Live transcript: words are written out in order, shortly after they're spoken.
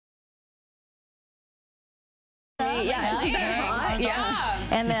Yeah.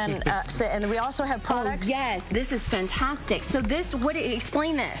 And then, and we also have products. Oh, yes, this is fantastic. So this,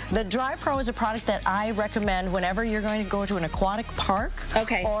 explain this. The Dry Pro is a product that I recommend whenever you're going to go to an aquatic park.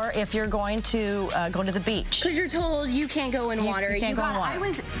 Okay. Or if you're going to go to the beach. Because you're told you can't go in water. You can't go in water. I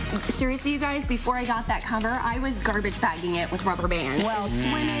was, seriously, you guys, before I got that cover, I was garbage bagging it with rubber bands. Well,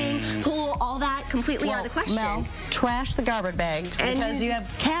 swimming, pool, all that, completely out of the question. Mel, trash the garbage bag because you have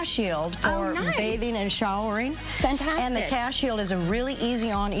CastShield for bathing and showering. Fantastic. And the CastShield is a really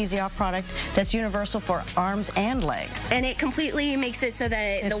easy on, easy off product that's universal for arms and legs. And it completely makes it so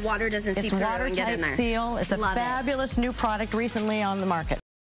that the water doesn't seep through and get in there. It's a watertight seal. It's a fabulous new product recently on the market.